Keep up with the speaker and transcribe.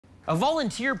A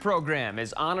volunteer program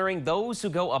is honoring those who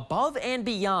go above and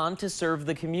beyond to serve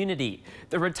the community.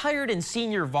 The Retired and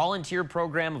Senior Volunteer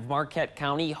Program of Marquette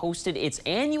County hosted its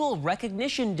annual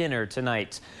recognition dinner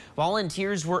tonight.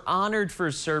 Volunteers were honored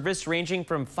for service ranging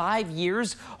from 5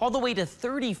 years all the way to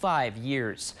 35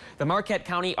 years. The Marquette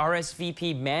County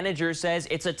RSVP manager says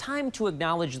it's a time to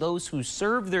acknowledge those who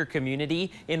serve their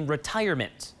community in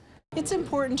retirement. It's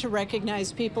important to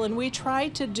recognize people, and we try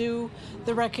to do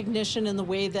the recognition in the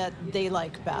way that they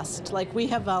like best. Like, we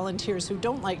have volunteers who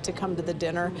don't like to come to the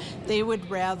dinner. They would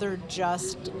rather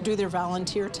just do their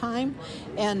volunteer time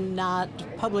and not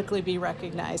publicly be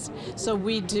recognized. So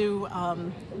we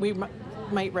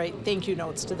might write thank you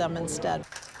notes to them instead.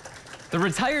 The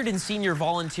Retired and Senior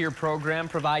Volunteer Program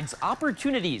provides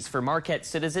opportunities for Marquette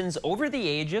citizens over the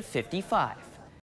age of 55.